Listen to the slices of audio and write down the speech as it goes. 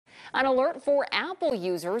An alert for Apple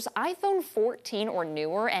users. iPhone 14 or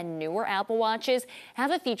newer and newer Apple Watches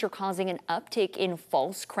have a feature causing an uptick in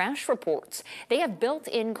false crash reports. They have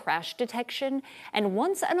built-in crash detection, and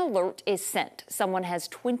once an alert is sent, someone has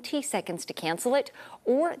 20 seconds to cancel it,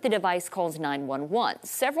 or the device calls 911.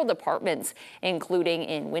 Several departments, including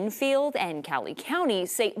in Winfield and Cowley County,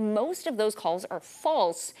 say most of those calls are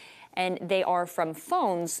false, and they are from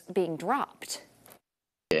phones being dropped.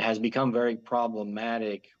 It has become very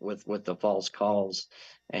problematic with the false calls,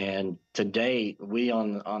 and to date, we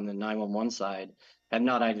on the 911 side have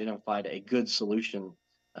not identified a good solution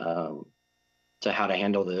to how to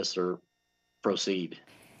handle this or proceed.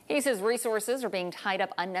 He says resources are being tied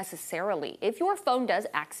up unnecessarily. If your phone does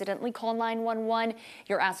accidentally call 911,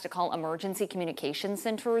 you're asked to call emergency communication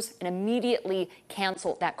centers and immediately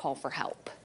cancel that call for help.